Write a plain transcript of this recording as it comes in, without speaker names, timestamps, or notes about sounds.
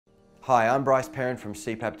Hi, I'm Bryce Perrin from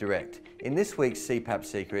CPAP Direct. In this week's CPAP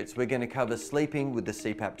Secrets, we're going to cover sleeping with the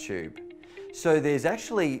CPAP tube. So there's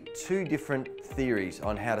actually two different theories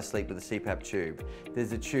on how to sleep with a CPAP tube.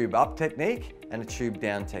 There's a tube up technique and a tube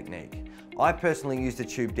down technique. I personally use the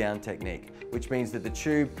tube down technique, which means that the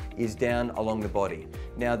tube is down along the body.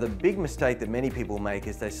 Now, the big mistake that many people make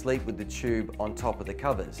is they sleep with the tube on top of the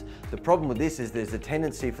covers. The problem with this is there's a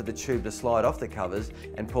tendency for the tube to slide off the covers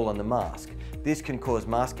and pull on the mask. This can cause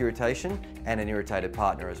mask irritation and an irritated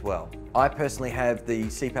partner as well. I personally have the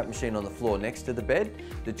CPAP machine on the floor next to the bed.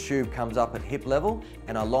 The tube comes up at hip level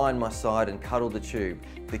and I lie on my side and cuddle the tube.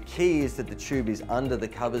 The key is that the tube is under the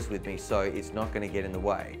covers with me, so it's not going to get in the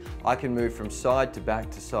way. I can move from side to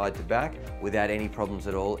back to side to back without any problems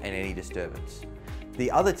at all and any disturbance.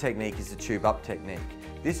 The other technique is the tube up technique.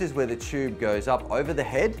 This is where the tube goes up over the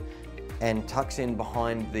head and tucks in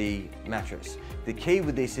behind the mattress. The key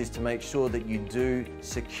with this is to make sure that you do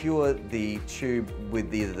secure the tube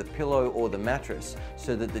with either the pillow or the mattress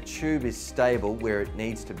so that the tube is stable where it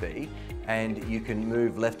needs to be and you can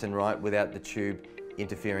move left and right without the tube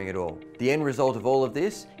interfering at all. The end result of all of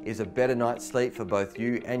this is a better night's sleep for both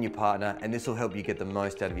you and your partner, and this will help you get the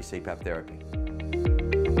most out of your CPAP therapy.